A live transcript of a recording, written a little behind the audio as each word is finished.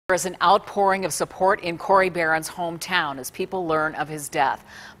There's an outpouring of support in Cory Barron's hometown as people learn of his death.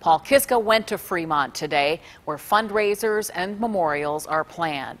 Paul Kiska went to Fremont today, where fundraisers and memorials are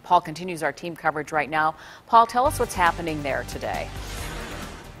planned. Paul continues our team coverage right now. Paul, tell us what's happening there today.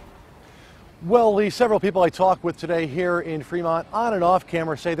 Well, Lee, several people I talked with today here in Fremont, on and off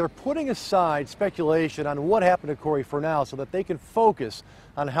camera, say they're putting aside speculation on what happened to Cory for now so that they can focus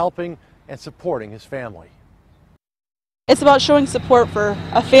on helping and supporting his family. It's about showing support for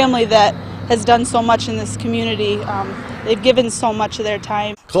a family that has done so much in this community. They've given so much of their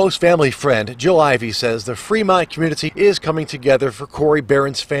time. Close family friend Jill Ivey says the Fremont community is coming together for Cory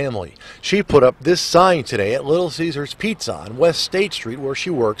Barron's family. She put up this sign today at Little Caesars Pizza on West State Street, where she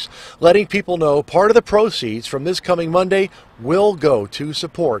works, letting people know part of the proceeds from this coming Monday will go to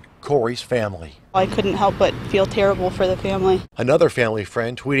support Cory's family. I couldn't help but feel terrible for the family. Another family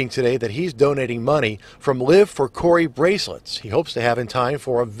friend tweeting today that he's donating money from Live for Cory bracelets. He hopes to have in time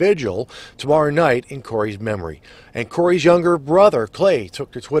for a vigil tomorrow night in Cory's memory. And Cory's younger brother, Clay,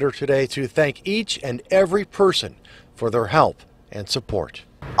 took to Twitter today to thank each and every person for their help and support.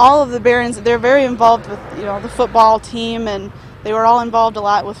 All of the Barrons, they're very involved with the football team, and they were all involved a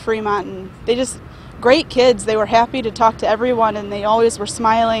lot with Fremont, and they just great kids. They were happy to talk to everyone, and they always were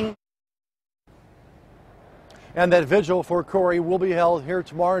smiling. And that vigil for Cory will be held here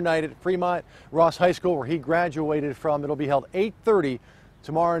tomorrow night at Fremont Ross High School, where he graduated from. It'll be held 8:30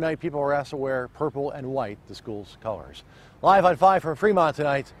 tomorrow night. People are asked to wear purple and white, the school's colors. Live on 5 from Fremont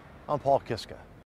tonight, I'm Paul Kiska.